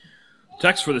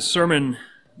Text for the sermon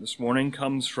this morning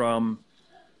comes from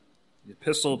the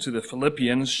epistle to the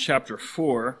Philippians, chapter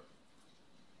 4.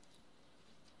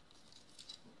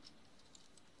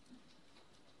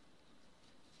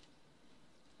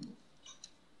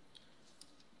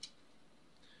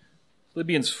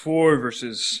 Philippians 4,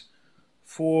 verses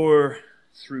 4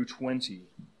 through 20.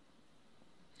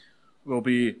 We'll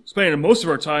be spending most of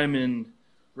our time in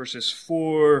verses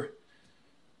 4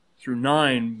 through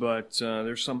 9, but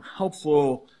there's some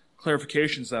helpful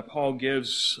clarifications that Paul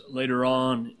gives later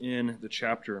on in the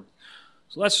chapter.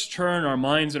 So let's turn our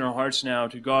minds and our hearts now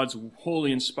to God's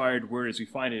holy inspired word as we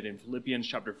find it in Philippians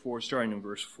chapter 4, starting in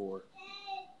verse 4.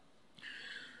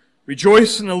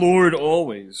 Rejoice in the Lord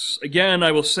always. Again,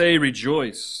 I will say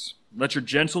rejoice. Let your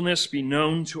gentleness be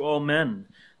known to all men.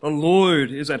 The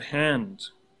Lord is at hand.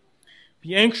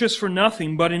 Be anxious for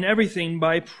nothing, but in everything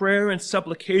by prayer and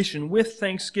supplication with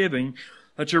thanksgiving,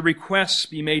 let your requests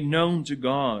be made known to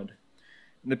God.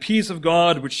 And the peace of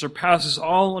God, which surpasses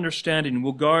all understanding,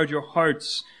 will guard your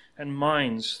hearts and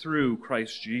minds through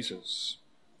Christ Jesus.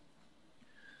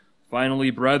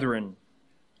 Finally, brethren,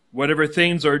 whatever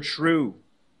things are true,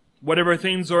 whatever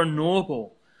things are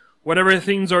noble, whatever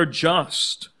things are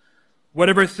just,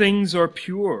 whatever things are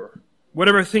pure,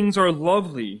 whatever things are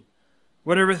lovely,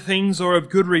 whatever things are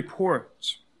of good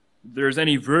report, if there is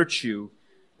any virtue,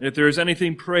 and if there is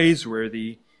anything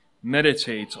praiseworthy,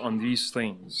 meditate on these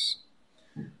things.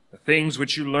 The things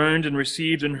which you learned and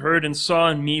received and heard and saw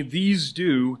in me, these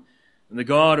do, and the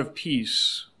God of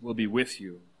peace will be with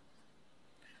you.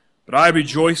 But I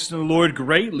rejoice in the Lord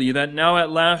greatly that now at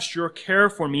last your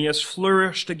care for me has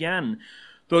flourished again,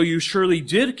 though you surely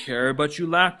did care, but you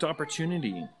lacked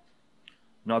opportunity.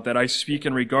 Not that I speak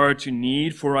in regard to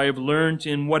need, for I have learned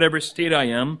in whatever state I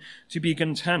am to be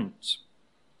content.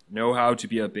 I know how to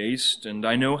be abased, and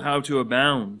I know how to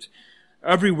abound.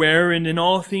 Everywhere and in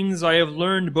all things I have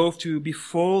learned both to be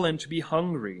full and to be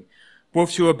hungry,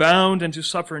 both to abound and to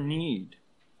suffer need.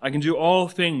 I can do all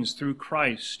things through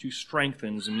Christ who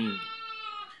strengthens me.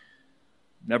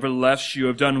 Nevertheless, you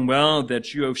have done well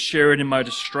that you have shared in my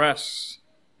distress.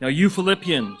 Now you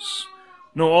Philippians,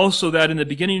 know also that in the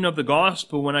beginning of the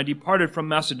gospel, when I departed from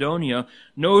Macedonia,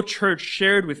 no church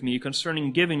shared with me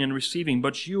concerning giving and receiving,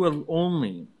 but you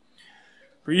only.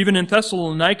 For even in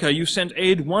Thessalonica you sent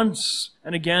aid once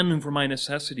and again for my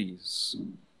necessities.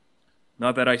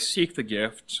 Not that I seek the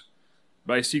gift,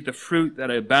 but I seek the fruit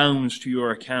that abounds to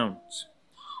your account.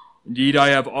 Indeed, I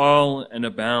have all and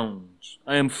abound.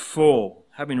 I am full,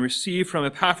 having received from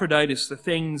Epaphroditus the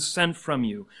things sent from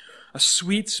you, a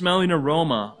sweet-smelling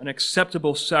aroma, an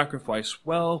acceptable sacrifice,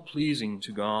 well-pleasing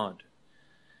to God.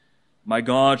 My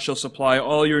God shall supply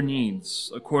all your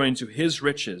needs according to his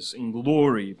riches in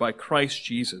glory by Christ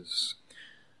Jesus.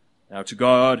 Now to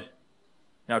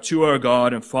our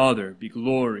God and Father be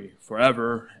glory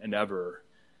forever and ever.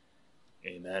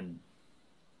 Amen.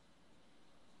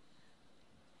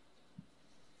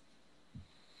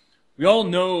 We all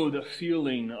know the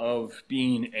feeling of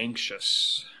being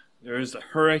anxious. There is the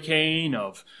hurricane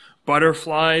of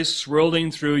butterflies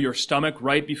swirling through your stomach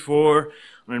right before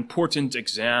an important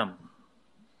exam.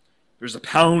 There's the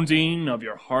pounding of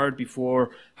your heart before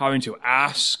having to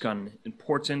ask an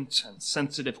important and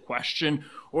sensitive question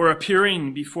or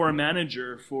appearing before a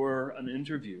manager for an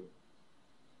interview.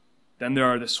 Then there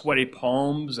are the sweaty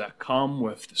palms that come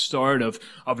with the start of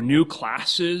new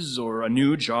classes or a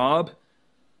new job.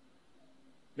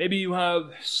 Maybe you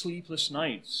have sleepless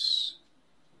nights,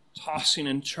 tossing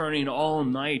and turning all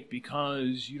night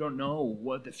because you don't know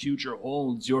what the future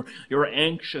holds. You're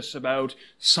anxious about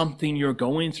something you're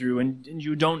going through and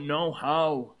you don't know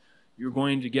how you're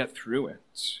going to get through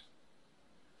it.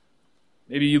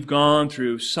 Maybe you've gone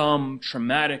through some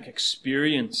traumatic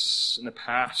experience in the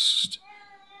past.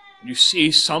 You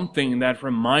see something that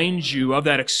reminds you of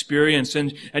that experience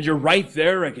and you're right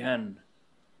there again,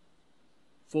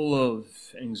 full of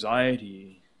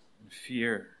anxiety and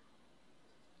fear.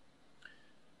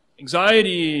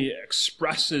 Anxiety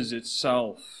expresses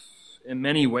itself in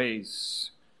many ways.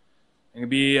 It can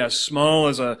be as small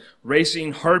as a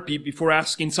racing heartbeat before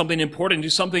asking something important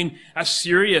to something as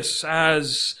serious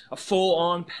as a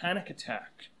full-on panic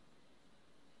attack.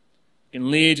 It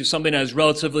can lead to something as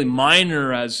relatively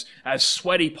minor as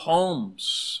sweaty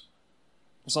palms,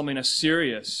 something as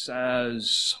serious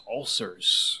as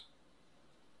ulcers.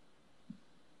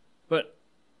 But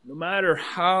no matter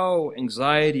how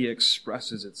anxiety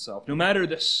expresses itself, no matter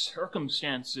the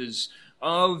circumstances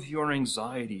of your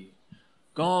anxiety,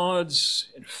 God's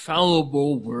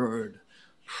infallible word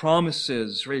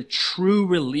promises very true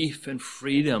relief and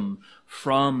freedom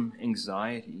from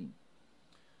anxiety.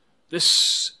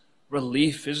 This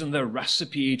relief isn't the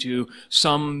recipe to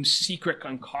some secret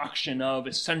concoction of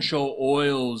essential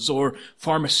oils or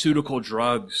pharmaceutical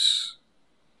drugs.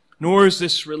 Nor is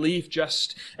this relief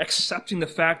just accepting the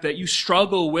fact that you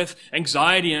struggle with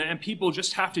anxiety and people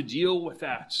just have to deal with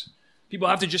that. People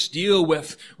have to just deal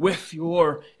with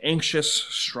your anxious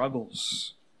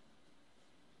struggles.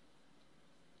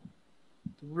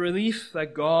 The relief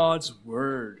that God's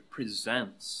Word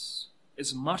presents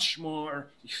is much more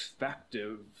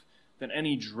effective than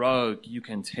any drug you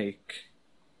can take.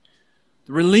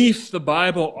 The relief the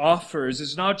Bible offers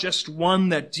is not just one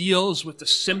that deals with the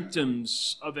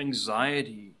symptoms of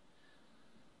anxiety,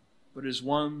 but is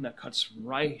one that cuts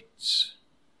right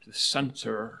to the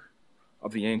center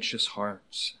of the anxious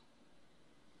heart.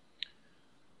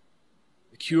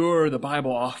 The cure the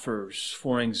Bible offers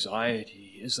for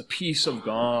anxiety is the peace of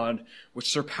God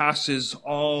which surpasses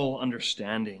all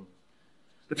understanding.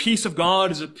 The peace of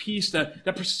God is a peace that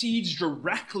proceeds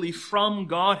directly from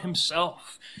God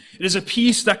himself. It is a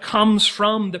peace that comes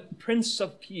from the Prince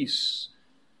of Peace.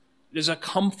 It is a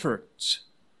comfort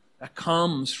that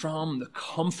comes from the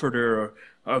Comforter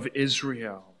of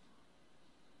Israel.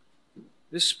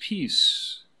 This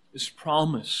peace is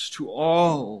promised to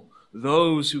all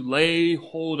those who lay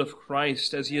hold of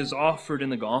Christ as he is offered in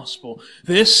the gospel.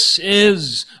 This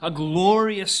is a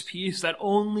glorious peace that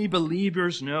only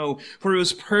believers know, for it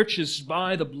was purchased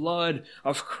by the blood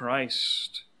of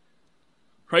Christ.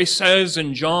 Christ says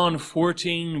in John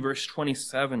 14, verse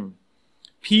 27,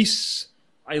 "Peace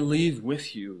I leave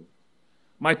with you.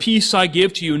 My peace I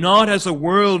give to you, not as the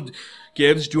world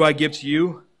gives do I give to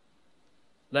you.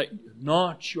 Let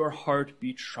not your heart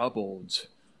be troubled,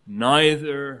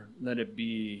 neither let it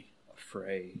be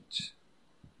afraid."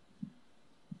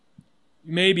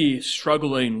 You may be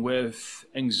struggling with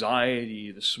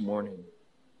anxiety this morning.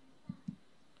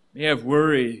 You may have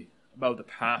worry about the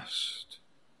past.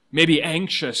 You may be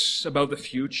anxious about the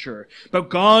future. But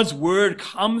God's Word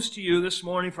comes to you this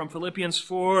morning from Philippians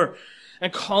 4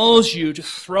 and calls you to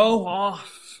throw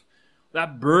off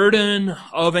that burden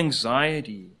of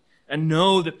anxiety and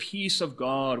know the peace of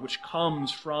God which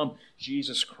comes from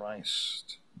Jesus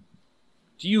Christ.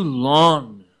 Do you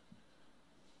long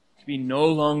to be no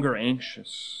longer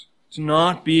anxious, to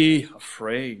not be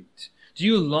afraid? Do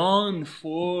you long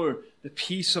for the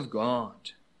peace of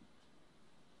God?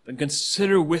 Then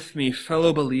consider with me,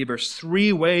 fellow believers,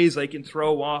 3 ways I can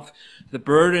throw off the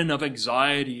burden of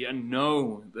anxiety and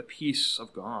know the peace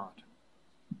of God.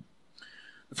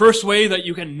 The first way that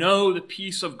you can know the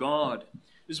peace of God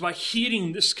is by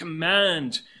heeding this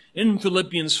command in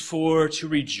Philippians 4 to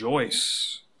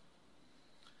rejoice.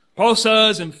 Paul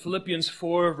says in Philippians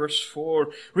 4, verse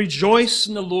 4, "Rejoice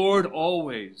in the Lord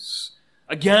always.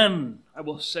 Again, I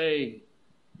will say,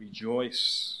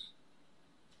 rejoice."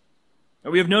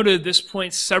 Now, we have noted this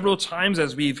point several times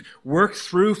as we've worked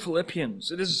through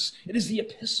Philippians. It is the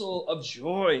epistle of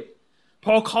joy.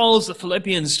 Paul calls the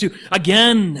Philippians to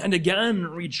again and again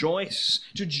rejoice,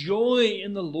 to joy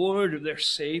in the Lord their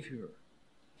Savior.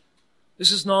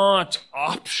 This is not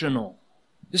optional.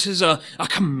 This is a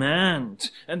command,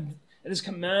 and it is a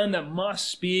command that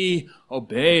must be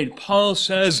obeyed. Paul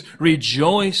says,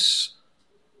 "Rejoice."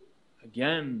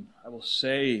 Again, I will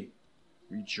say,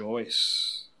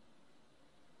 rejoice.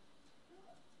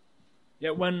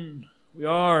 Yet when we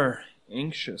are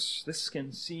anxious, this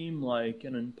can seem like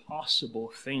an impossible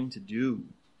thing to do.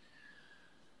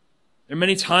 There are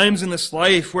many times in this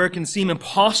life where it can seem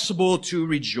impossible to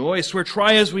rejoice, where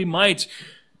try as we might,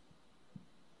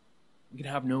 we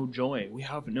can have no joy. We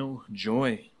have no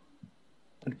joy.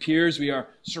 It appears we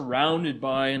are surrounded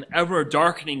by an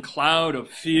ever-darkening cloud of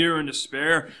fear and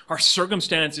despair. Our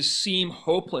circumstances seem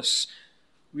hopeless.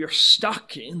 We are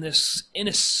stuck in this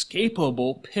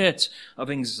inescapable pit of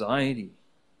anxiety.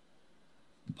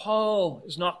 Paul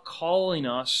is not calling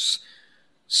us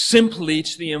simply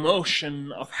to the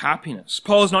emotion of happiness.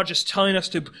 Paul is not just telling us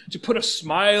to put a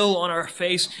smile on our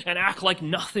face and act like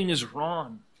nothing is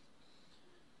wrong.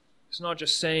 He's not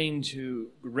just saying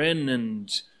to grin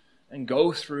and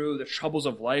go through the troubles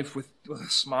of life with a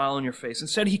smile on your face.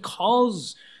 Instead, he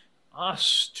calls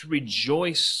us to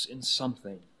rejoice in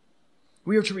something.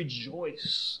 We are to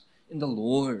rejoice in the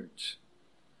Lord.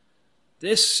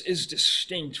 This is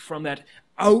distinct from that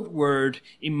outward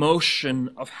emotion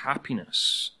of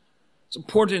happiness. It's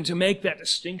important to make that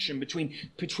distinction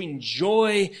between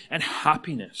joy and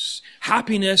happiness.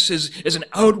 Happiness is an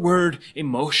outward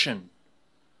emotion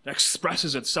that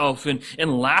expresses itself in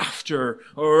laughter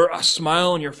or a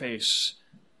smile on your face.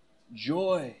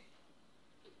 Joy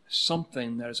is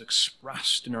something that is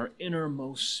expressed in our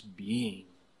innermost being.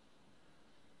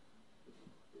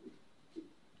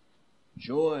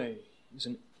 Joy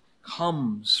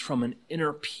comes from an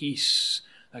inner peace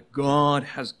that God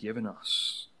has given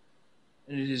us.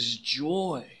 And it is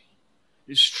joy,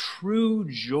 it is true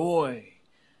joy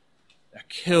that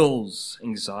kills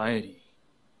anxiety.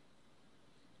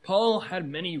 Paul had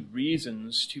many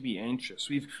reasons to be anxious.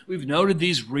 We've noted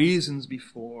these reasons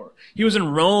before. He was in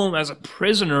Rome as a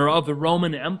prisoner of the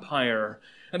Roman Empire.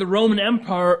 And the Roman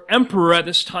emperor at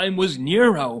this time was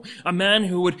Nero, a man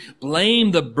who would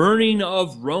blame the burning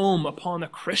of Rome upon the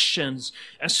Christians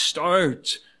and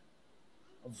start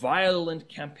a violent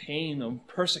campaign of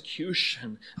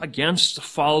persecution against the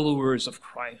followers of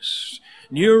Christ.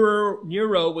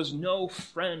 Nero was no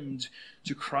friend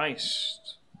to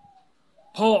Christ.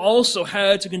 Paul also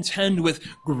had to contend with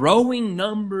growing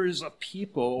numbers of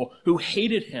people who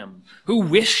hated him, who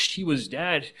wished he was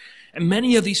dead. And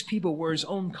many of these people were his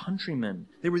own countrymen.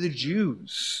 They were the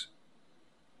Jews.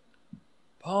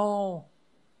 Paul,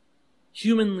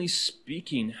 humanly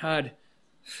speaking, had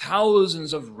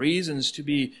thousands of reasons to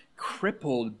be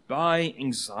crippled by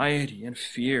anxiety and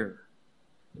fear.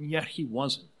 And yet he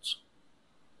wasn't.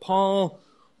 Paul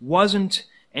wasn't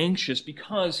anxious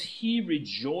because he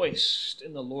rejoiced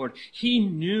in the Lord. He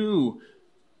knew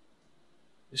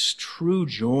this true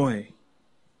joy.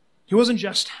 He wasn't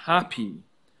just happy,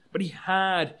 but he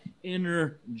had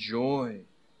inner joy.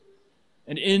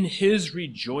 And in his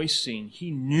rejoicing,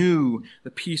 he knew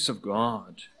the peace of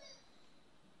God.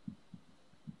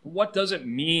 But what does it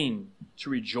mean to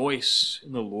rejoice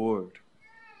in the Lord?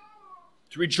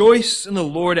 To rejoice in the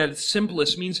Lord at its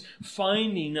simplest means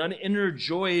finding an inner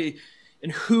joy in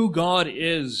who God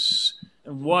is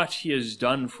and what he has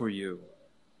done for you.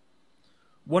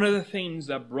 One of the things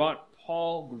that brought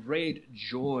Paul great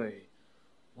joy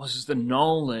was the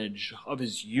knowledge of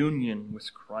his union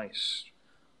with Christ.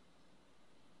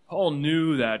 Paul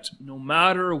knew that no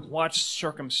matter what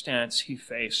circumstance he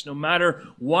faced, no matter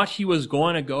what he was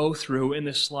going to go through in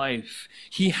this life,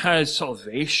 he had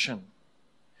salvation.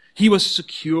 He was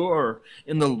secure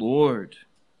in the Lord.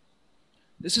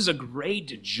 This is a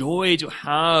great joy to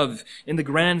have in the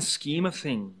grand scheme of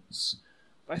things.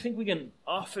 But I think we can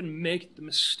often make the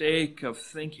mistake of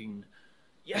thinking,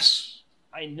 yes,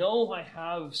 I know I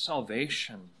have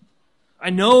salvation. I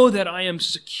know that I am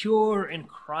secure in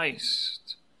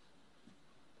Christ.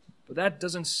 But that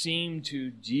doesn't seem to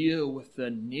deal with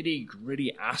the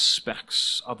nitty-gritty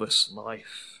aspects of this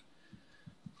life.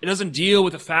 It doesn't deal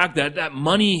with the fact that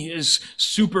money is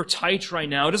super tight right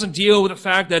now. It doesn't deal with the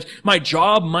fact that my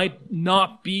job might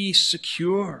not be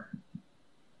secure.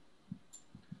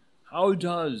 How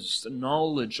does the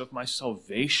knowledge of my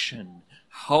salvation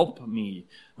help me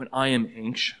when I am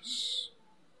anxious?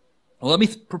 Well, let me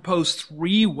propose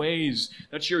 3 ways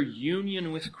that your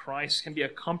union with Christ can be a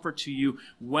comfort to you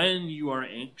when you are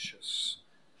anxious.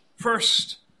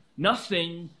 First,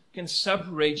 nothing can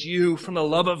separate you from the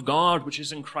love of God which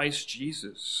is in Christ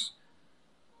Jesus.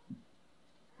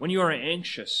 When you are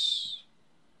anxious,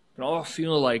 it can all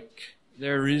feel like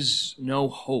there is no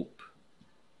hope.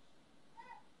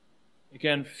 It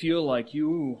can feel like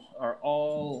you are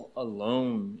all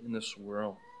alone in this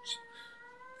world.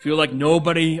 Feel like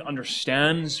nobody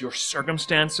understands your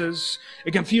circumstances.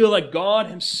 It can feel like God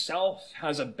himself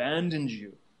has abandoned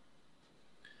you.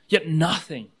 Yet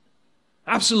nothing,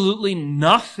 absolutely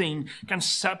nothing can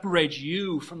separate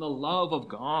you from the love of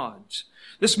God.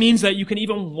 This means that you can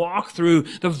even walk through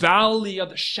the valley of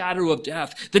the shadow of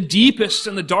death, the deepest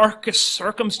and the darkest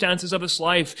circumstances of this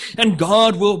life, and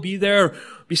God will be there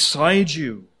beside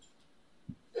you.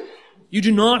 You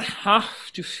do not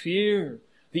have to fear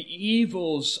the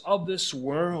evils of this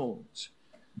world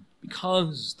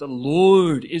because the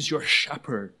Lord is your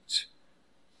shepherd.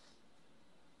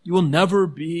 You will never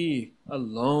be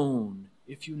alone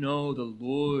if you know the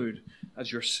Lord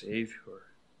as your Savior.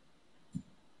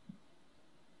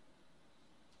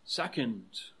 Second,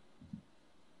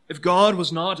 if God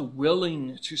was not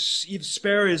willing to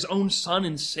spare his own Son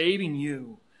in saving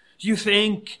you, do you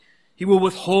think he will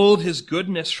withhold his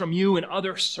goodness from you in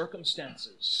other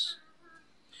circumstances?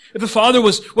 If the Father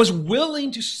was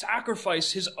willing to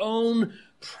sacrifice his own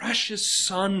precious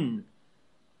Son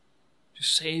to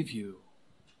save you,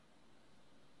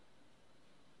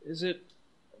 is it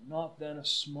not then a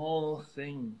small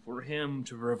thing for him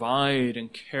to provide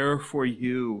and care for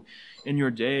you in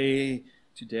your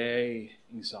day-to-day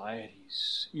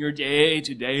anxieties, in your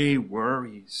day-to-day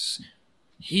worries?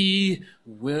 He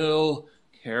will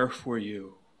care for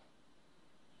you.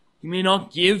 He may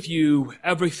not give you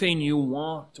everything you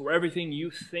want or everything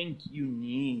you think you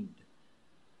need,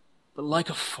 but like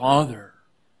a father,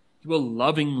 he will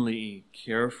lovingly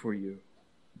care for you.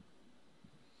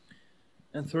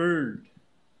 And third,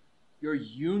 your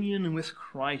union with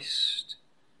Christ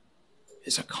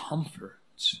is a comfort,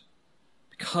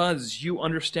 because you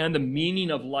understand the meaning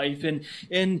of life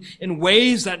in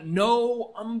ways that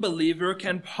no unbeliever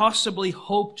can possibly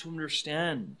hope to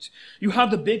understand. You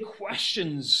have the big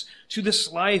questions to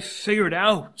this life figured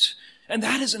out, and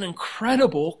that is an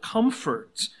incredible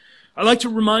comfort. I like to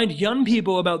remind young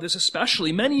people about this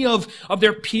especially. Many of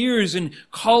their peers in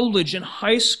college and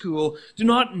high school do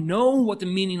not know what the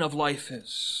meaning of life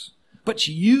is, but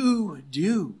you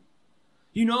do.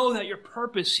 You know that your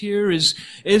purpose here is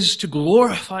to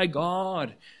glorify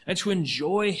God and to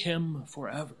enjoy Him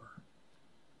forever.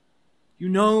 You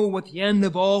know what the end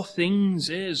of all things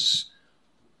is.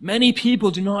 Many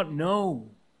people do not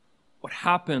know what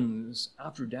happens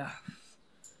after death,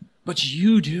 but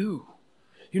you do.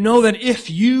 You know that if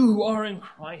you are in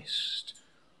Christ,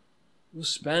 you'll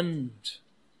spend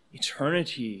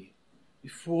eternity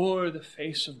before the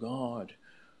face of God,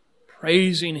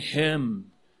 praising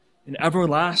Him in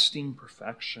everlasting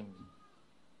perfection.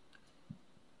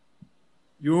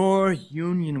 Your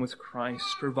union with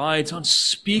Christ provides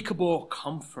unspeakable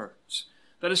comfort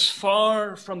that is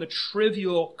far from the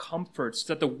trivial comforts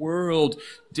that the world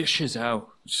dishes out.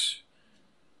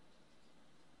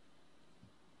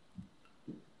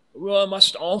 We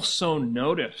must also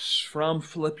notice from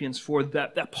Philippians 4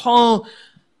 that Paul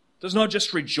does not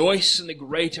just rejoice in the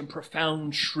great and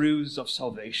profound truths of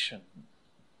salvation.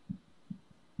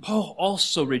 Paul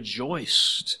also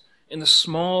rejoiced in the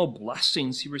small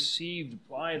blessings he received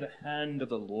by the hand of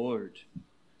the Lord.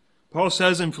 Paul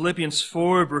says in Philippians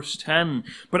 4, verse 10,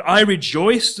 "But I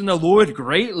rejoiced in the Lord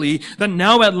greatly that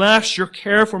now at last your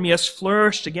care for me has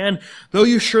flourished again, though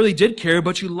you surely did care,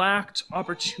 but you lacked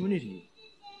opportunity."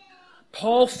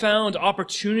 Paul found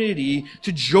opportunity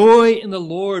to joy in the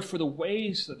Lord for the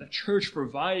ways that the church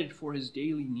provided for his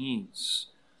daily needs.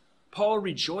 Paul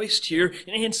rejoiced here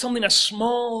in something as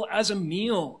small as a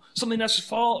meal, something as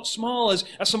small as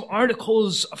some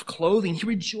articles of clothing. He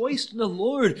rejoiced in the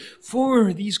Lord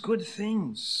for these good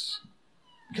things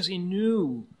because he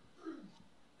knew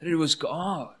that it was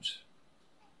God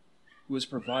who was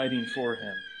providing for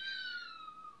him.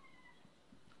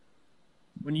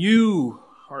 When you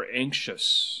are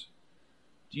anxious,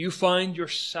 do you find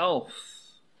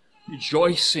yourself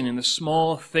rejoicing in the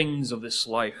small things of this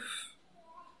life?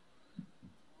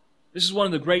 This is one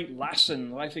of the great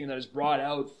lessons, I think, that is brought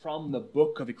out from the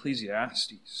book of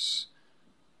Ecclesiastes.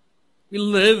 We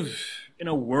live in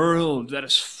a world that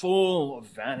is full of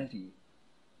vanity.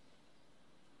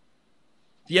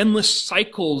 The endless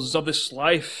cycles of this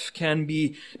life can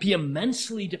be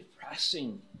immensely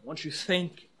depressing once you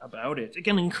think about it. It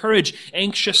can encourage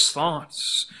anxious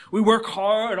thoughts. We work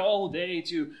hard all day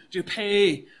to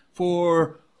pay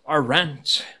for our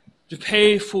rent, to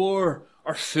pay for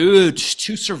our food,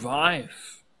 to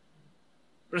survive.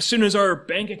 But as soon as our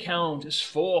bank account is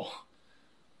full,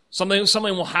 something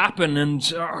will happen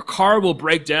and our car will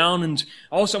break down and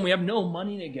all of a sudden we have no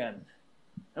money again.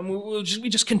 And we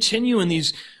just continue in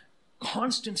these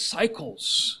constant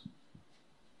cycles.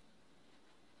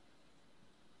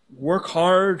 Work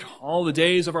hard all the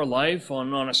days of our life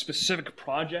on a specific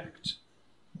project.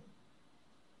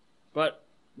 But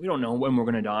we don't know when we're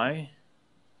going to die.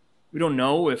 We don't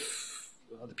know if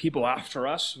the people after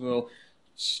us will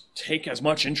take as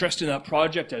much interest in that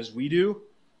project as we do.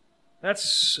 That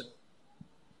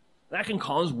can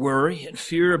cause worry and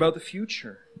fear about the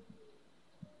future.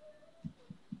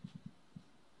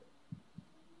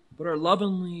 But our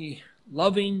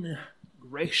loving,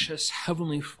 gracious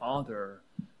Heavenly Father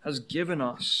has given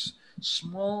us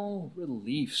small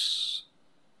reliefs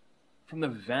from the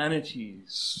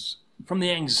vanities, from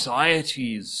the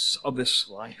anxieties of this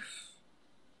life.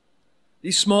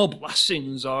 These small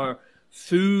blessings are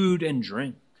food and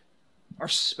drink, our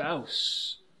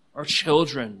spouse, our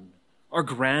children, our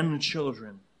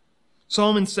grandchildren.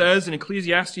 Solomon says in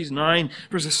Ecclesiastes 9,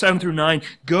 verses 7 through 9,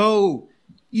 "Go,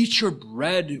 eat your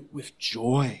bread with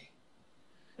joy,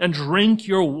 and drink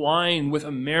your wine with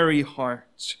a merry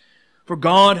heart. For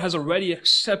God has already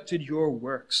accepted your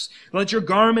works. Let your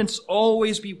garments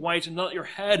always be white, and let your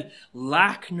head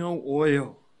lack no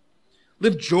oil.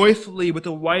 Live joyfully with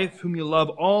the wife whom you love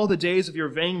all the days of your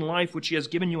vain life which he has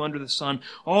given you under the sun,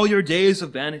 all your days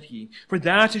of vanity. For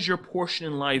that is your portion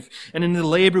in life, and in the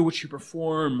labor which you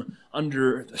perform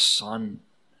under the sun."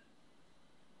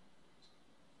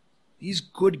 These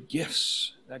good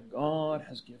gifts that God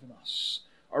has given us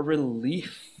are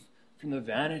relief from the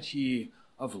vanity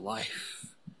of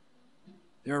life.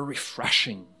 They are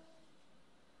refreshing,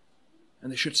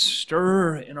 and they should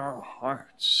stir in our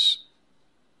hearts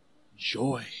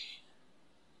joy.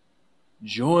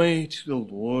 joy to the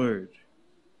Lord.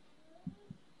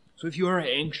 So if you are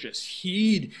anxious,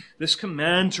 heed this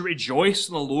command to rejoice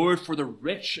in the Lord for the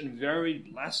rich and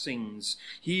varied blessings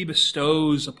he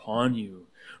bestows upon you.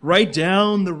 Write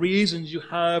down the reasons you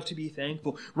have to be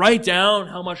thankful. Write down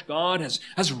how much God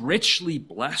has richly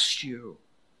blessed you.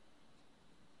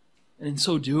 And in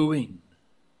so doing,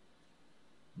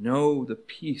 know the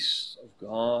peace of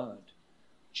God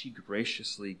which he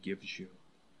graciously gives you.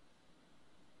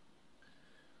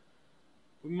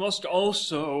 We must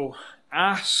also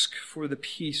ask for the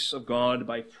peace of God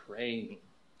by praying. We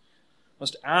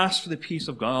must ask for the peace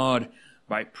of God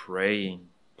by praying.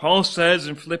 Paul says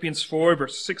in Philippians 4,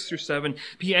 verse 6 through 7,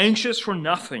 "Be anxious for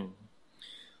nothing,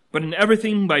 but in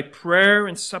everything by prayer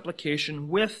and supplication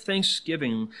with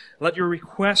thanksgiving, let your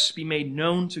requests be made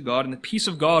known to God, and the peace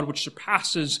of God, which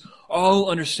surpasses all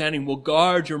understanding, will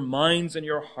guard your minds and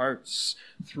your hearts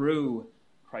through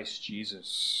Christ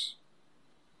Jesus."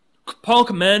 Paul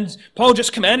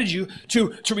just commanded you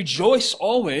to rejoice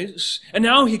always, and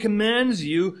now he commands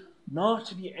you not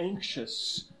to be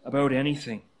anxious about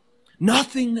anything.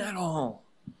 Nothing at all.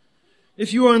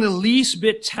 If you are in the least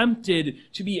bit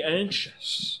tempted to be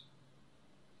anxious,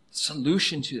 the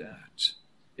solution to that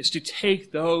is to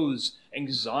take those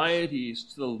anxieties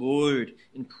to the Lord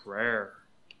in prayer.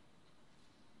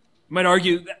 You might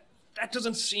argue that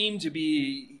doesn't seem to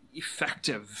be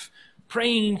effective.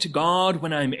 Praying to God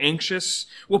when I'm anxious,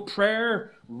 will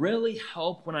prayer really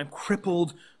help when I'm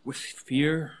crippled with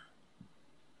fear?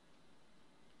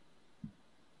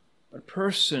 But a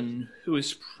person who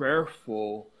is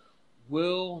prayerful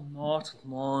will not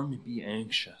long be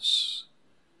anxious.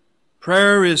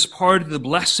 Prayer is part of the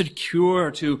blessed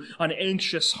cure to an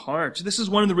anxious heart. This is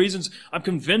one of the reasons I'm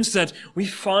convinced that we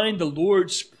find the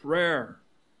Lord's Prayer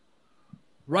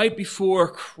right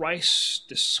before Christ's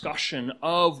discussion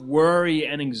of worry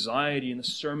and anxiety in the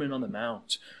Sermon on the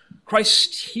Mount.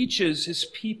 Christ teaches his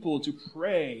people to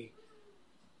pray,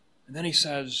 and then he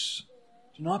says,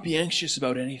 "Do not be anxious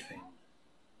about anything.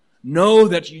 Know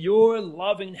that your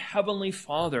loving Heavenly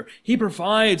Father, he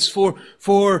provides for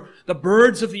the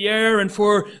birds of the air and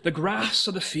for the grass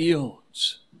of the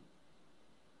fields."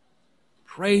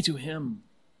 Pray to him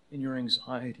in your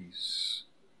anxieties.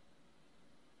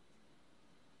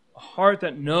 A heart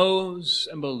that knows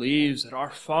and believes that our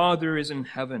Father is in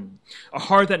heaven. A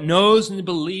heart that knows and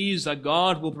believes that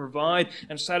God will provide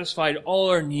and satisfy all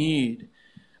our need.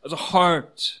 Is a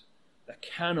heart that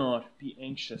cannot be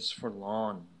anxious for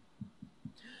long.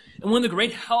 And one of the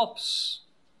great helps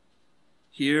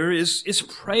here is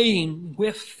praying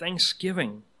with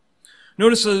thanksgiving.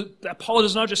 Notice that Paul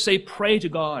does not just say pray to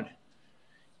God.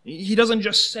 He doesn't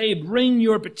just say, bring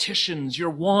your petitions,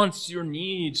 your wants, your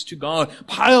needs to God.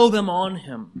 Pile them on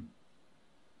him.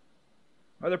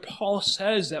 Rather, Paul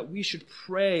says that we should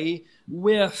pray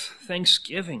with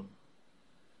thanksgiving.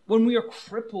 When we are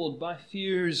crippled by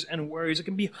fears and worries, it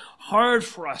can be hard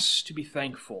for us to be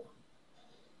thankful.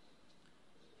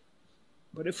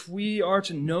 But if we are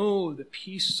to know the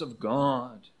peace of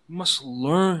God, we must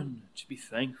learn to be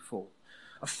thankful.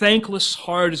 A thankless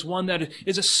heart is one that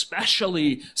is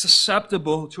especially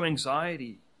susceptible to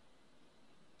anxiety.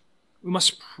 We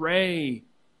must pray,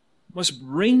 must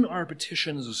bring our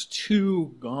petitions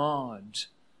to God,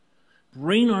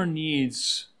 bring our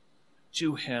needs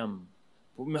to him,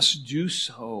 but we must do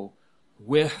so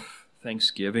with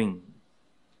thanksgiving.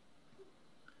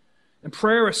 And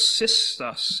prayer assists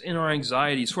us in our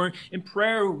anxieties, for in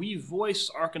prayer we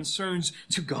voice our concerns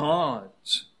to God.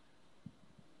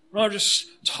 We're not just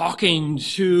talking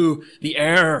to the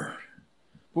air,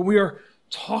 but we are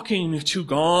talking to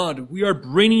God. We are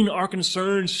bringing our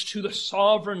concerns to the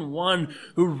sovereign one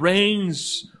who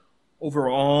reigns over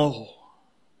all.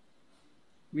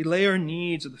 We lay our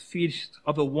needs at the feet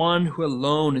of the one who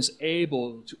alone is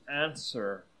able to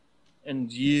answer and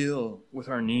deal with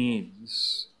our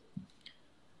needs.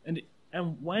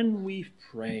 And when we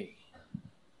pray,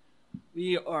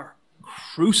 we are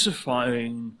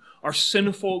crucifying our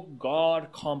sinful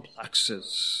God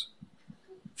complexes,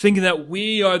 thinking that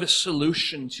we are the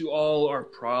solution to all our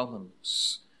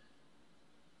problems.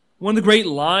 One of the great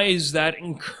lies that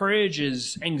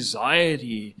encourages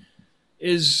anxiety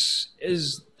is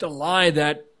the lie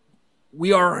that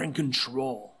we are in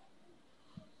control.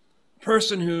 A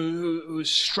person who's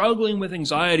struggling with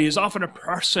anxiety is often a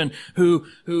person who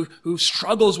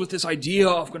struggles with this idea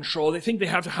of control. They think they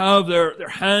have to have their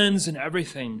hands in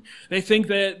everything. They think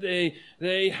that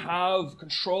they have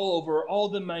control over all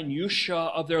the minutiae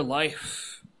of their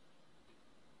life.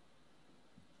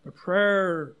 But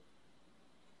prayer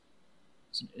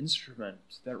is It's an instrument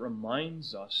that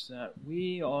reminds us that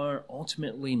we are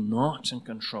ultimately not in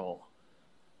control.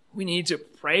 We need to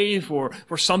pray for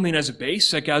something as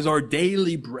basic as our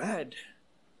daily bread.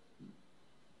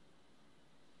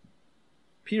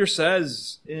 Peter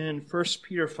says in 1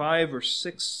 Peter 5, verse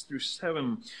 6 through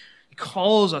 7, he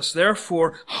calls us,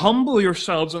 therefore, humble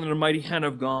yourselves under the mighty hand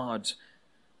of God,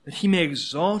 that he may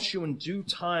exalt you in due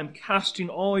time, casting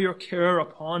all your care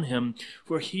upon him,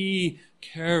 for he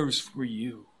cares for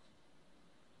you.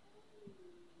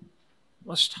 We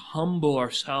must humble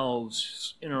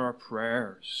ourselves in our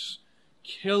prayers,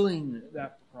 killing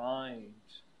that pride.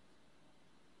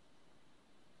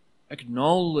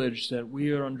 Acknowledge that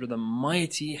we are under the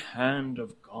mighty hand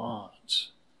of God,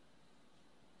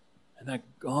 and that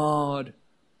God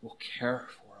will care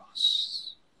for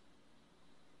us.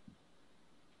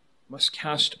 We must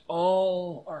cast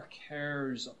all our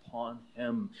cares upon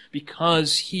him,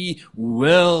 because he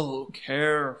will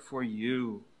care for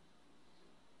you.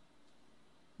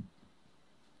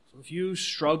 So if you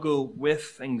struggle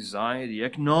with anxiety,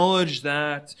 acknowledge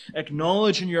that.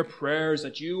 Acknowledge in your prayers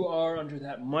that you are under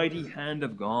that mighty hand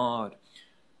of God.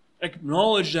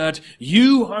 Acknowledge that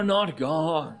you are not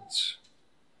God,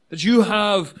 that you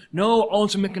have no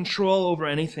ultimate control over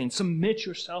anything. Submit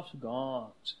yourself to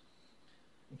God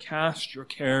and cast your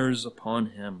cares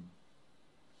upon him.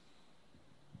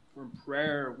 For in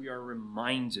prayer we are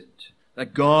reminded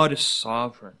that God is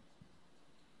sovereign.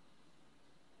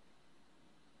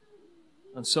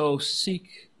 And so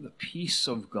seek the peace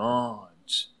of God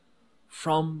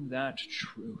from that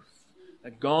truth,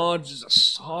 that God is a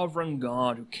sovereign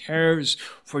God who cares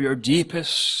for your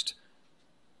deepest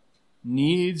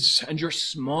needs and your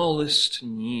smallest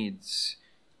needs.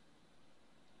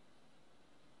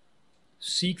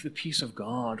 Seek the peace of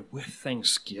God with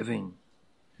thanksgiving.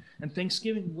 And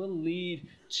thanksgiving will lead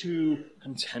to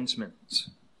contentment.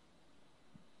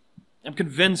 I'm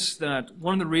convinced that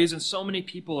one of the reasons so many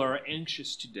people are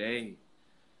anxious today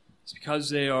is because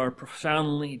they are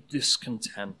profoundly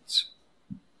discontent.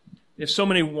 They have so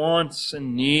many wants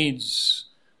and needs.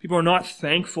 People are not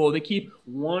thankful. They keep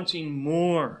wanting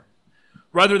more.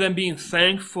 Rather than being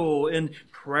thankful in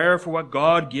prayer for what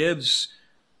God gives,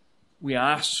 we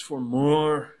ask for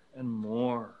more and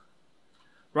more.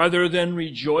 Rather than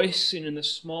rejoicing in the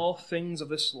small things of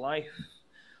this life,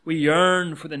 we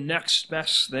yearn for the next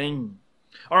best thing.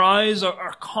 Our eyes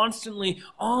are constantly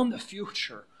on the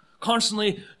future,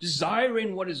 constantly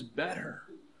desiring what is better,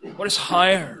 what is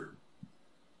higher.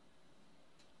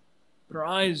 But our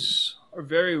eyes are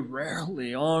very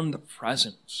rarely on the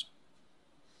present,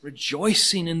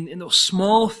 rejoicing in those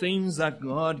small things that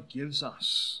God gives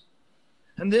us.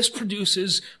 And this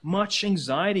produces much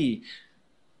anxiety.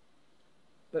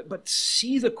 But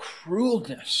see the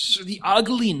cruelness, or the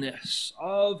ugliness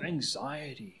of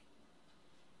anxiety.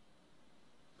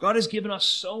 God has given us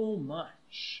so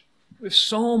much. We have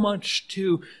so much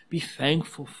to be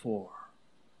thankful for.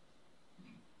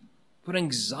 But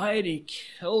anxiety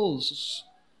kills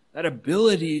that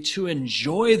ability to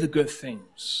enjoy the good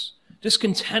things.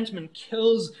 Discontentment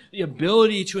kills the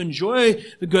ability to enjoy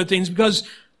the good things because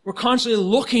we're constantly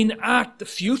looking at the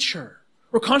future.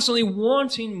 We're constantly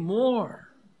wanting more.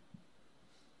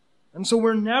 And so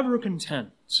we're never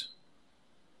content.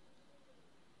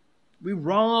 We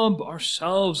rob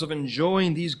ourselves of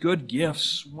enjoying these good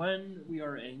gifts when we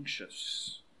are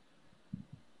anxious.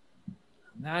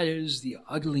 And that is the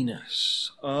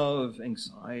ugliness of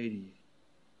anxiety.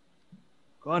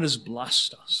 God has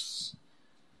blessed us,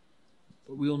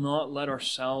 but we will not let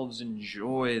ourselves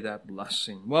enjoy that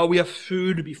blessing. While we have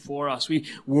food before us, we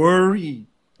worry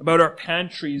about our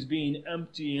pantries being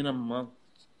empty in a month.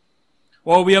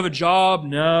 While we have a job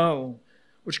now,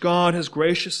 which God has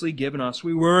graciously given us,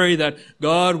 we worry that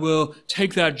God will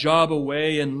take that job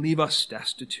away and leave us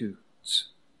destitute.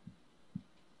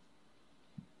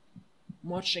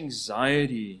 Much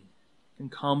anxiety can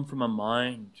come from a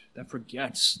mind that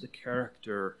forgets the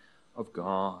character of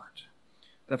God,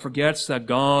 that forgets that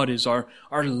God is our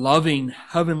loving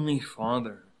Heavenly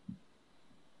Father.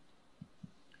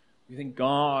 We think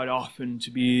God often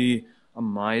to be a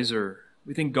miser.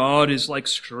 We think God is like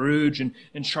Scrooge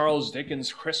in Charles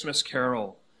Dickens' Christmas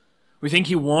Carol. We think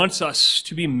he wants us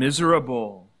to be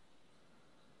miserable.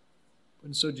 But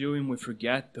in so doing, we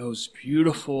forget those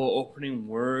beautiful opening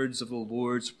words of the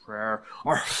Lord's Prayer.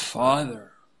 Our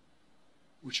Father,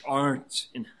 which art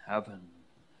in heaven.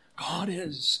 God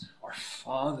is our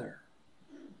Father.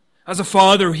 As a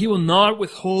Father, he will not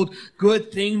withhold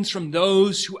good things from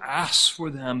those who ask for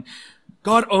them.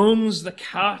 God owns the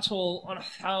cattle on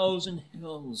 1,000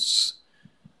 hills.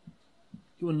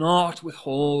 He will not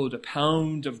withhold a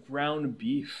pound of ground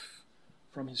beef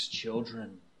from his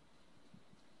children.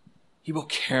 He will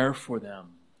care for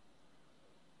them.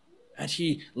 And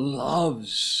he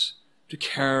loves to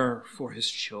care for his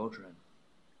children.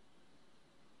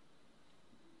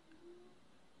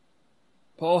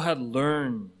 Paul had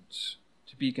learned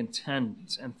to be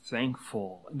content and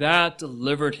thankful. That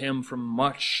delivered him from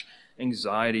much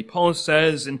anxiety. Paul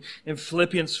says in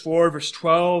Philippians 4, verse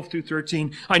 12 through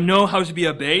 13, I know how to be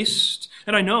abased,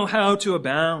 and I know how to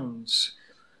abound.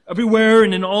 Everywhere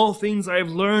and in all things I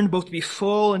have learned both to be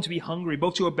full and to be hungry,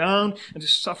 both to abound and to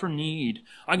suffer need.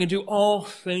 I can do all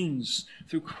things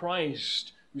through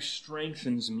Christ who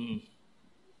strengthens me.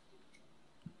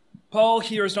 Paul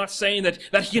here is not saying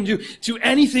that he can do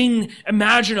anything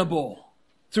imaginable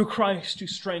through Christ who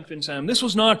strengthens him. This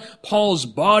was not Paul's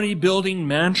bodybuilding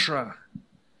mantra.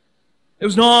 It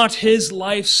was not his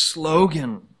life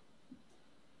slogan.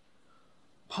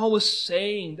 Paul was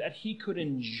saying that he could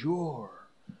endure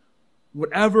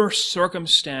whatever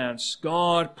circumstance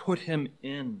God put him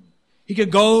in. He could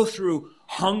go through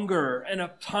hunger and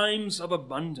at times of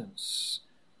abundance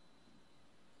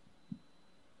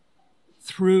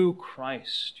through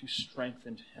Christ who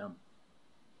strengthened him.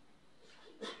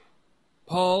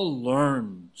 Paul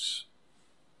learns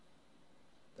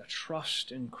that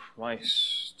trust in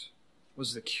Christ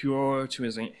was the cure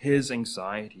to his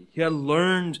anxiety. He had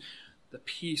learned the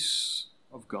peace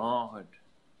of God.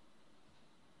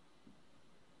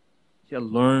 He had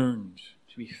learned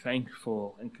to be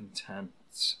thankful and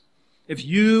content. If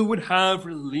you would have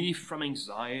relief from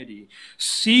anxiety,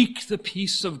 seek the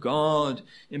peace of God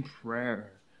in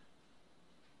prayer.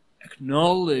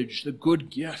 Acknowledge the good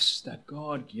gifts that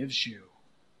God gives you.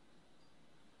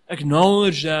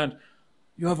 Acknowledge that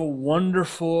you have a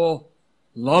wonderful,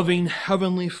 loving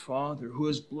Heavenly Father who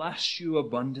has blessed you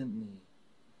abundantly.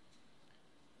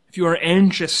 If you are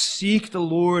anxious, seek the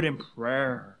Lord in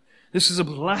prayer. This is a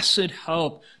blessed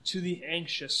help to the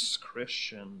anxious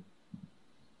Christian.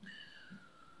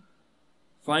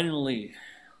 Finally,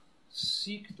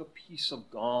 seek the peace of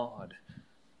God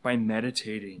by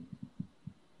meditating.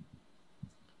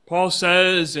 Paul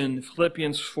says in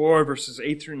Philippians 4, verses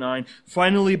 8 through 9,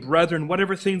 finally, brethren,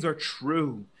 whatever things are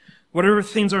true, whatever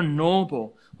things are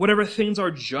noble, whatever things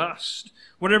are just,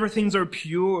 whatever things are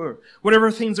pure,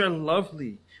 whatever things are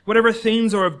lovely, whatever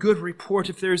things are of good report,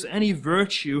 if there is any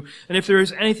virtue, and if there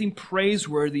is anything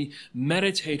praiseworthy,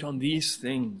 meditate on these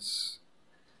things.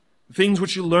 The things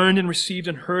which you learned and received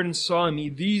and heard and saw in me,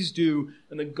 these do,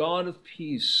 and the God of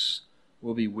peace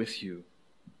will be with you.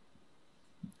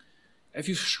 If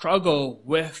you struggle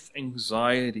with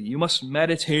anxiety, you must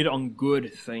meditate on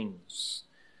good things.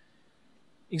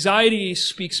 Anxiety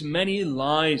speaks many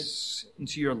lies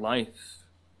into your life.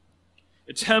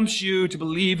 It tempts you to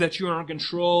believe that you are in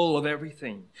control of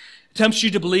everything. It tempts you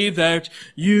to believe that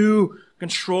you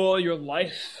control your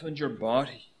life and your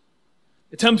body.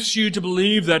 It tempts you to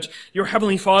believe that your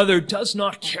Heavenly Father does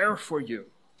not care for you.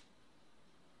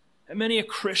 And many a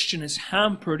Christian is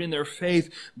hampered in their faith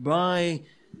by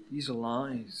these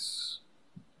lies.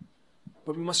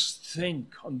 But we must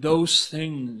think on those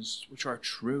things which are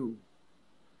true.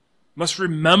 We must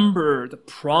remember the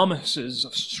promises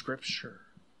of Scripture.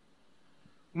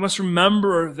 We must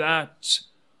remember that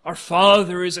our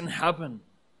Father is in heaven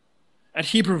and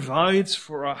He provides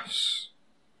for us.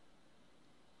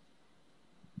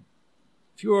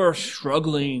 If you are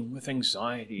struggling with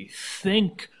anxiety,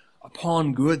 think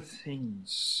upon good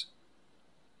things.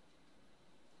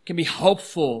 It can be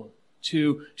helpful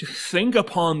to think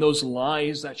upon those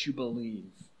lies that you believe.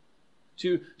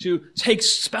 To take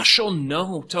special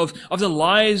note of the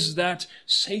lies that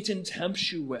Satan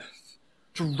tempts you with.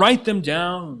 To write them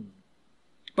down.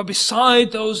 But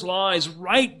beside those lies,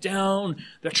 write down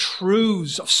the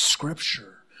truths of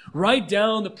Scripture. Write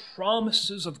down the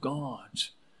promises of God.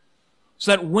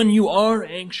 So that when you are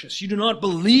anxious, you do not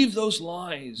believe those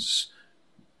lies,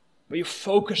 but you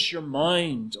focus your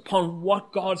mind upon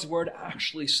what God's Word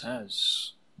actually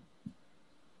says.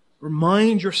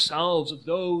 Remind yourselves of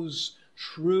those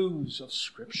truths of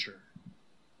Scripture.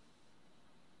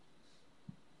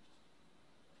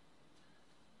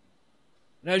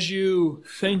 And as you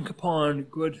think upon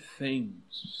good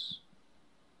things,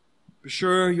 be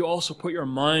sure you also put your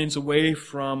minds away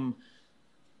from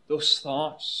those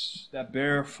thoughts that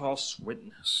bear false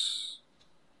witness.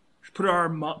 Put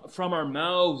from our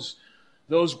mouths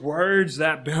those words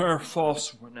that bear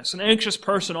false witness. An anxious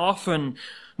person often,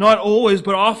 not always,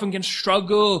 but often can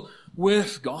struggle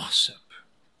with gossip.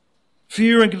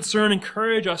 Fear and concern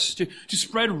encourage us to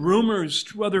spread rumors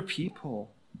to other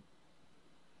people.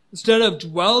 Instead of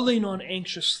dwelling on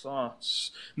anxious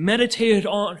thoughts, meditate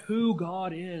on who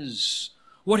God is,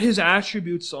 what His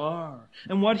attributes are,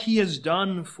 and what He has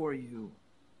done for you.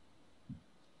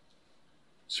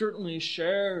 Certainly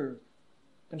share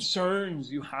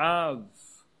concerns you have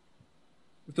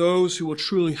with those who will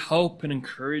truly help and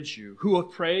encourage you, who will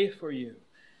pray for you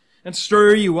and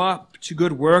stir you up to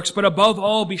good works. But above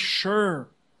all, be sure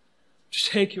to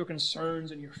take your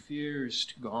concerns and your fears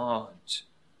to God,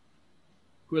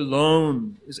 who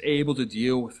alone is able to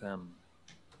deal with them.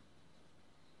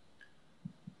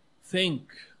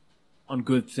 Think on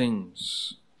good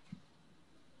things.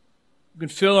 We can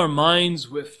fill our minds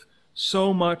with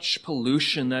so much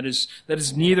pollution that is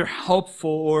neither helpful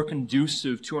or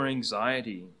conducive to our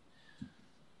anxiety.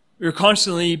 We're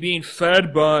constantly being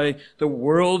fed by the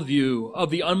worldview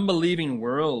of the unbelieving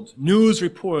world. News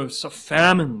reports of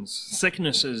famines,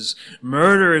 sicknesses,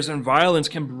 murders, and violence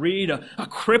can breed a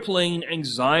crippling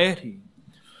anxiety.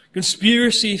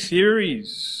 Conspiracy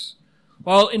theories,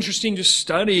 while interesting to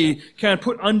study, can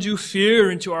put undue fear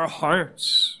into our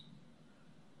hearts.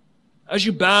 As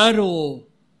you battle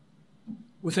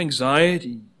with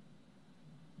anxiety,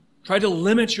 try to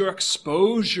limit your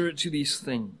exposure to these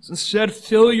things. Instead,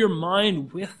 fill your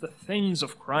mind with the things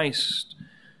of Christ.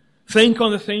 Think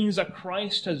on the things that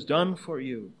Christ has done for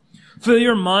you. Fill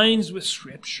your minds with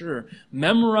Scripture,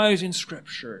 memorizing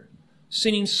Scripture,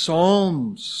 singing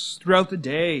psalms throughout the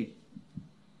day.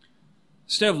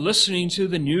 Instead of listening to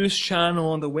the news channel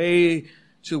on the way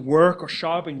to work or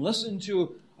shopping, listen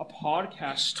to a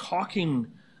podcast talking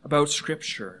about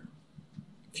Scripture.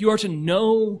 If you are to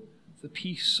know the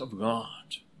peace of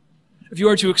God, if you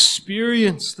are to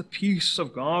experience the peace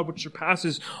of God which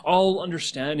surpasses all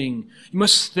understanding, you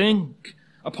must think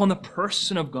upon the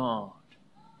person of God.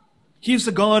 He is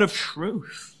the God of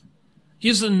truth. He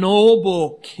is the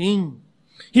noble King.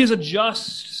 He is a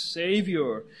just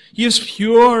Savior. He is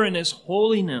pure in His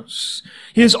holiness.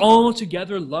 He is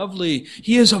altogether lovely.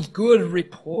 He is of good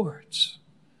report.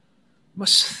 You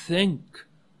must think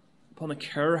upon the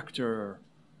character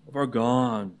of our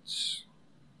God.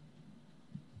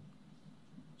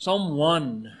 Psalm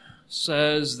 1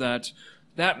 says that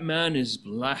man is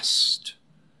blessed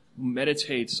who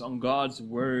meditates on God's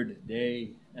word day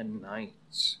and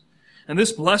night. And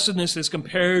this blessedness is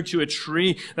compared to a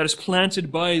tree that is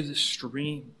planted by the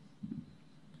stream.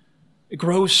 It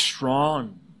grows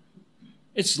strong.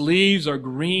 Its leaves are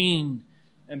green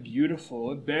and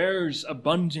beautiful. It bears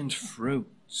abundant fruit.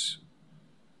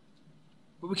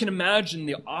 But we can imagine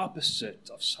the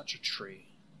opposite of such a tree.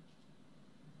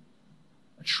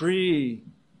 A tree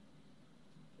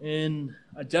in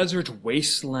a desert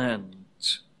wasteland.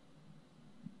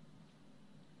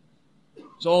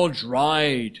 It's all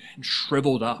dried and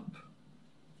shriveled up.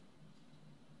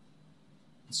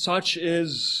 Such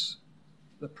is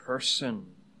the person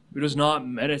who does not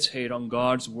meditate on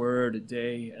God's word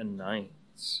day and night.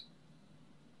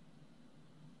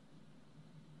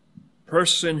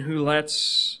 Person who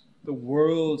lets the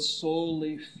world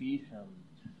solely feed him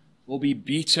will be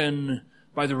beaten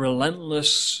by the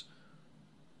relentless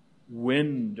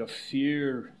wind of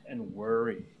fear and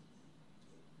worry.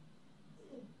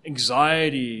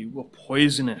 Anxiety will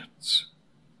poison it.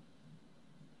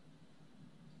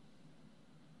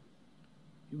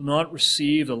 You will not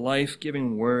receive the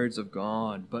life-giving words of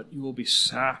God, but you will be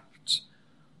sapped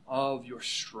of your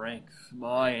strength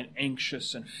by an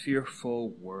anxious and fearful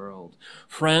world.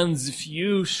 Friends, if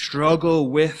you struggle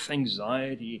with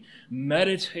anxiety,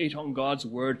 meditate on God's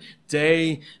word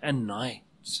day and night.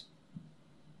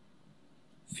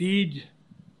 Feed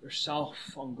yourself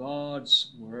on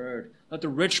God's word. Let the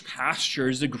rich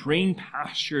pastures, the green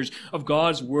pastures of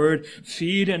God's word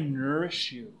feed and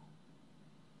nourish you.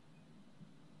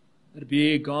 Let it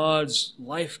be God's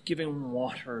life-giving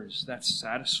waters that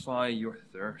satisfy your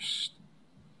thirst.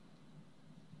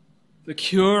 The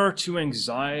cure to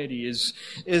anxiety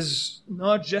is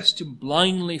not just to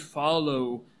blindly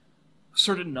follow a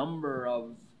certain number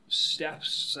of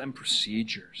steps and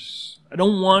procedures. I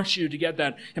don't want you to get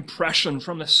that impression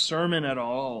from the sermon at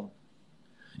all.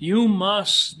 You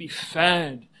must be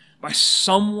fed by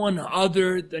someone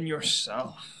other than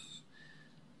yourself.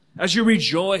 As you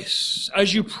rejoice,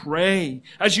 as you pray,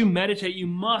 as you meditate, you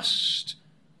must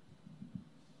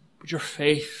put your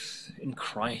faith in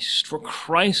Christ, for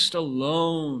Christ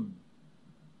alone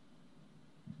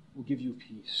will give you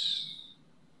peace.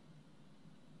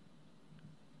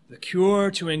 The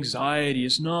cure to anxiety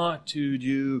is not to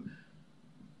do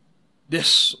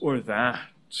this or that.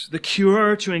 The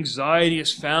cure to anxiety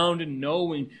is found in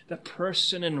knowing the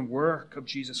person and work of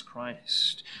Jesus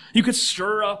Christ. You could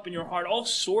stir up in your heart all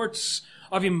sorts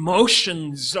of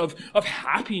emotions, of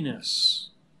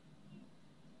happiness.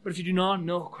 But if you do not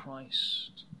know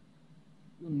Christ,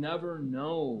 you'll never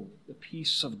know the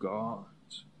peace of God.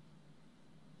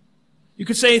 You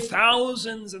could say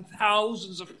thousands and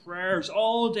thousands of prayers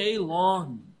all day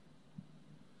long.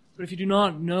 But if you do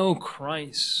not know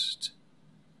Christ,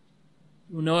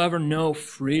 you will never know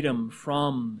freedom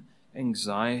from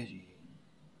anxiety.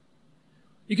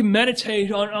 You can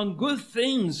meditate on good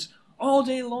things all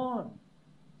day long,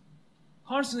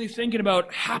 constantly thinking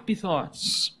about happy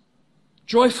thoughts,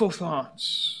 joyful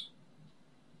thoughts.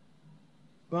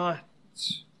 But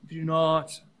if you do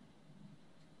not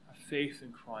have faith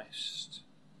in Christ,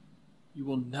 you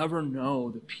will never know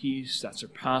the peace that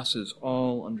surpasses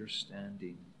all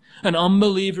understanding. An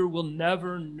unbeliever will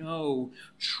never know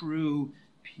true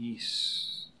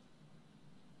peace.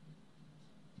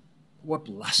 What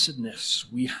blessedness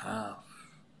we have.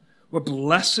 What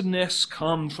blessedness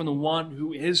comes from the one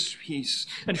who is peace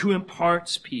and who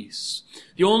imparts peace.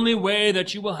 The only way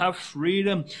that you will have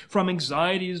freedom from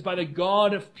anxiety is by the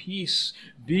God of peace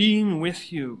being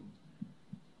with you.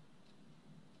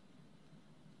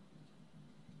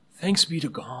 Thanks be to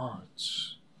God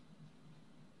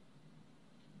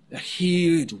that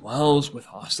He dwells with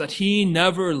us, that He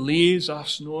never leaves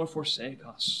us nor forsakes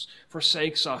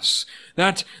us,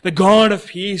 that the God of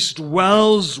peace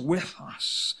dwells with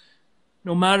us,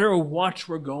 no matter what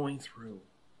we're going through.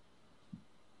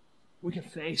 We can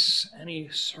face any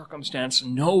circumstance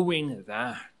knowing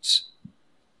that.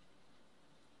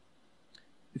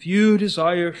 If you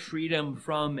desire freedom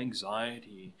from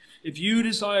anxiety, if you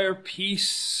desire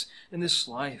peace in this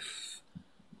life,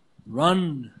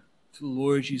 run to the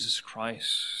Lord Jesus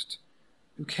Christ,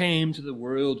 who came to the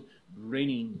world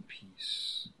bringing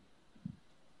peace.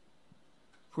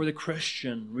 For the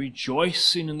Christian,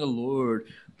 rejoicing in the Lord,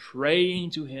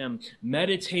 praying to Him,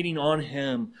 meditating on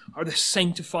Him, are the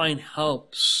sanctifying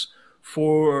helps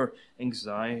for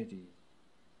anxiety.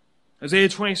 Isaiah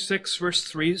 26 verse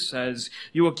 3 says,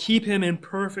 "You will keep him in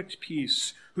perfect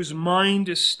peace, whose mind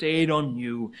is stayed on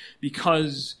you,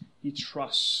 because he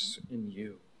trusts in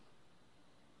you."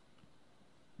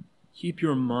 Keep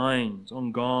your mind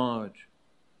on God,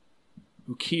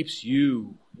 who keeps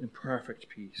you in perfect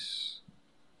peace.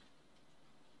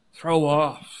 Throw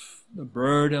off the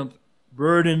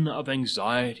burden of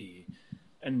anxiety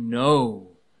and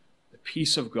know the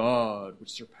peace of God which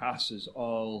surpasses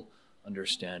all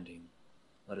understanding.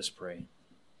 Let us pray.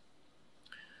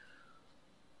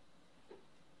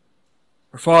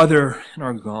 Our Father and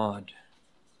our God,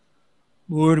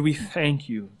 Lord, we thank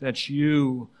you that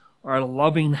you are a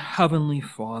loving heavenly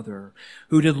Father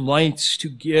who delights to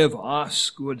give us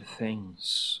good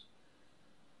things.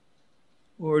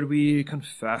 Lord, we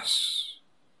confess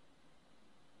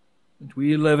that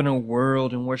we live in a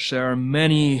world in which there are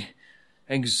many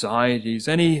anxieties,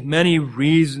 many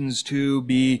reasons to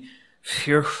be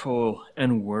fearful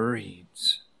and worried.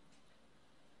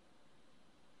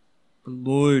 But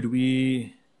Lord,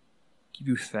 we give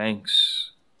you thanks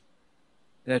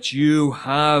that you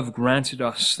have granted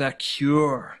us that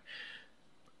cure.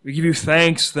 We give you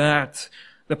thanks that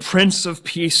the Prince of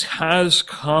Peace has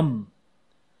come,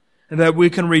 and that we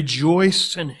can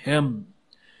rejoice in Him,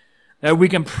 that we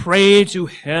can pray to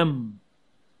Him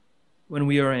when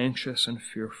we are anxious and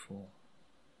fearful,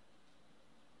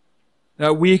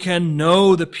 that we can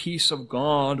know the peace of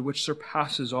God which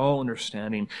surpasses all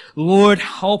understanding. Lord,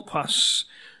 help us,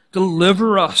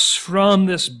 deliver us from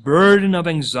this burden of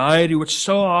anxiety which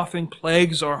so often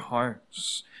plagues our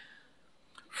hearts.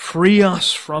 Free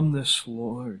us from this,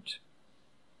 Lord.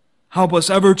 Help us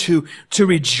ever to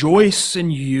rejoice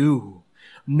in you,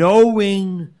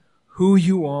 knowing who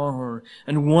you are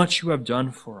and what you have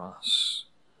done for us.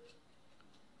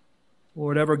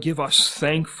 Lord, ever give us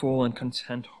thankful and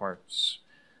content hearts.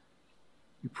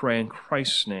 We pray in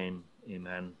Christ's name,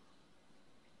 amen.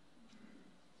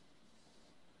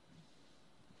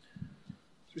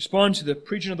 Let's respond to the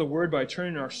preaching of the word by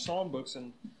turning our psalm books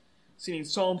and singing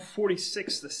Psalm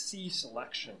 46, the C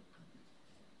selection.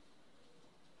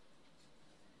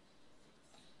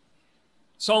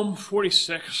 Psalm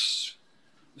 46,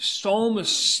 the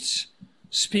psalmist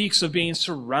speaks of being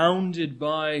surrounded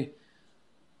by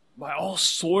all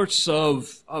sorts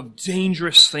of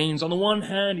dangerous things. On the one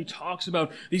hand, he talks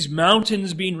about these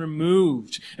mountains being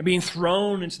removed and being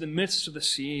thrown into the midst of the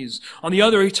seas. On the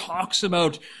other, he talks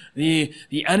about the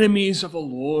enemies of the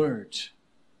Lord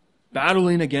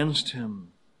battling against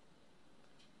him.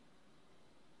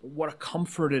 But what a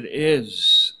comfort it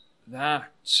is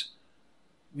that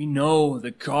we know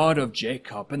the God of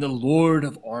Jacob and the Lord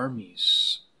of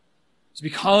armies. It's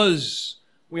because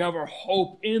we have our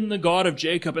hope in the God of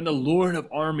Jacob and the Lord of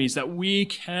armies that we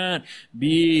can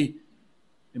be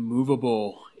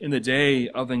immovable in the day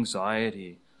of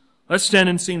anxiety. Let's stand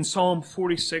and sing Psalm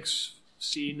 46,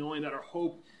 knowing that our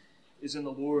hope is in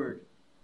the Lord.